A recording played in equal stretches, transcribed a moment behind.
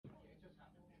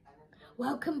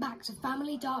Welcome back to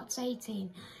Family Darts 18.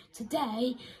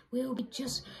 Today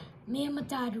me and my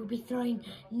dad will be throwing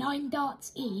 9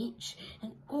 darts each,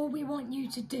 and all we want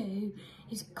you to do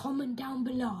is comment down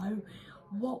below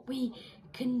what we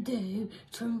can do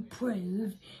to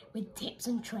improve with tips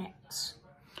and tricks.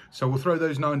 So we'll throw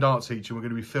those 9 darts each, and we're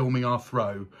going to be filming our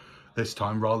throw this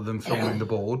time rather than filming the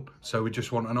board. So we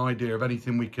just want an idea of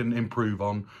anything we can improve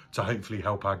on to hopefully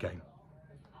help our game.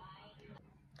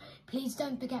 Please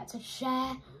don't forget to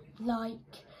share, like,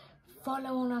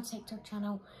 follow on our TikTok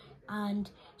channel and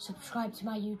subscribe to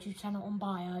my YouTube channel on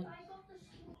bio.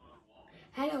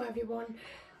 Hello everyone,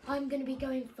 I'm going to be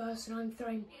going first and I'm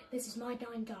throwing, this is my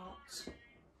 9 darts.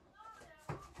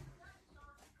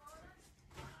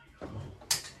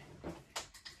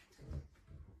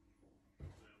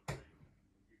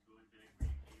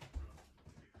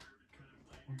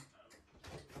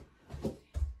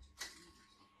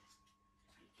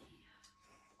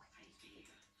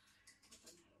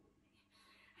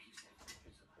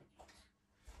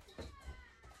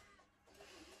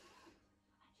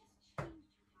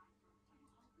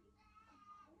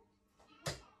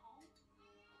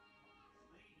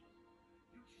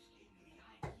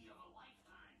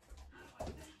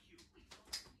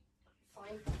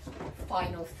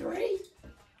 Final 3.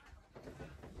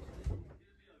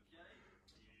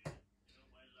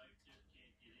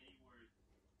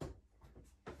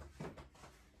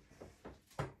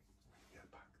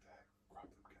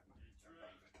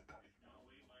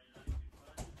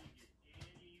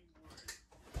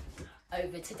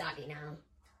 Over to Daddy now.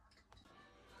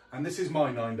 And this is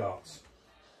my 9 darts.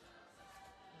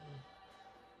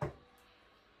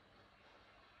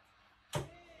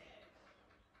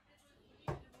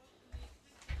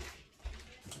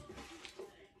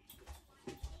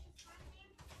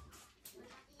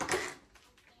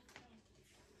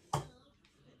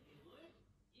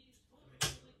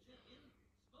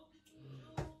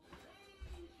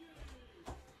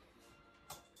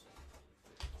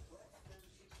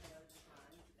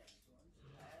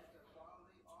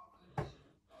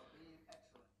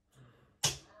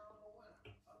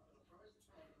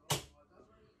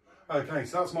 Okay,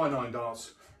 so that's my 9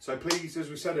 darts. So please, as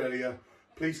we said earlier,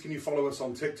 please can you follow us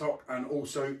on TikTok, and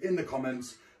also in the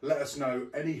comments, let us know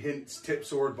any hints,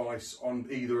 tips or advice on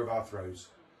either of our throws.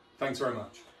 Thanks very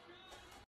much.